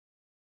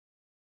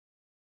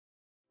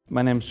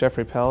My name is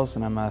Geoffrey Pelz,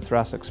 and I'm a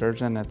thoracic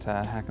surgeon at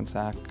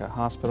Hackensack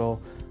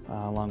Hospital,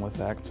 along with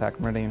Hackensack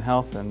Meridian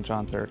Health and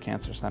John III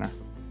Cancer Center.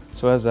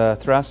 So as a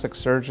thoracic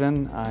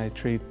surgeon, I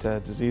treat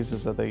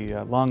diseases of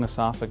the lung,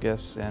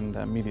 esophagus, and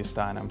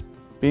mediastinum.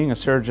 Being a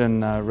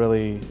surgeon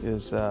really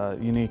is a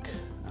unique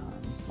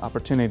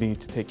opportunity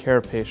to take care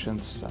of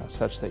patients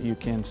such that you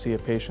can see a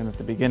patient at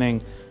the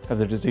beginning of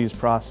their disease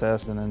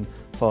process and then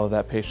follow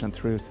that patient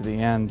through to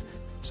the end.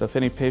 So if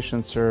any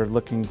patients are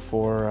looking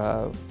for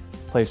a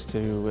place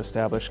to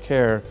establish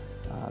care,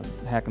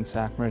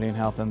 Hackensack Meridian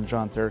Health and the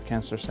John III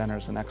Cancer Center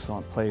is an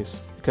excellent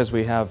place. Because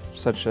we have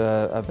such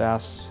a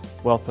vast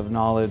wealth of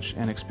knowledge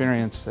and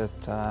experience at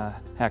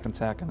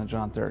Hackensack and the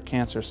John III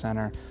Cancer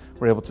Center,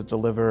 we're able to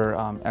deliver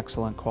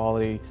excellent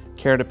quality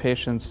care to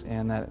patients,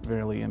 and that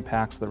really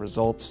impacts the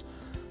results.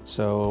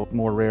 So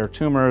more rare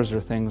tumors or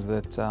things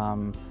that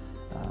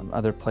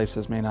other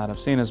places may not have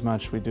seen as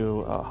much, we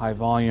do high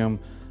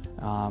volume.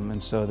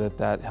 And so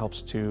that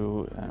helps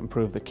to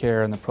improve the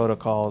care and the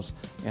protocols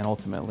and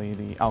ultimately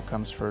the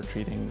outcomes for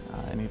treating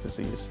any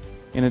disease.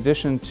 In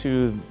addition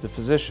to the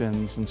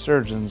physicians and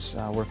surgeons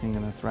working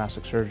in the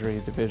thoracic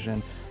surgery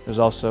division, there's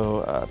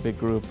also a big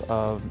group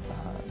of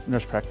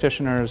nurse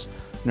practitioners,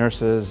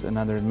 nurses, and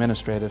other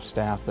administrative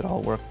staff that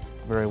all work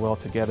very well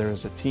together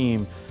as a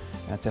team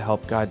to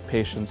help guide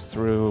patients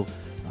through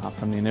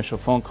from the initial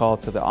phone call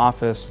to the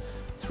office,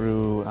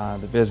 through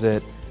the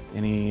visit,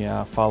 any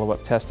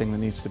follow-up testing that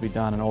needs to be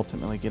done, and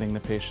ultimately getting the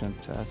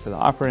patient to the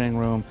operating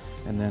room,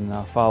 and then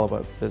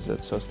follow-up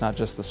visits. So it's not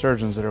just the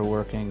surgeons that are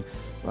working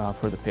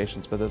for the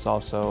patients, but there's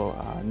also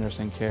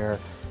nursing care,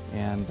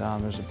 and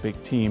there's a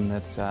big team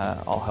that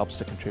all helps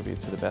to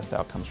contribute to the best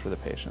outcomes for the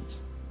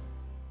patients.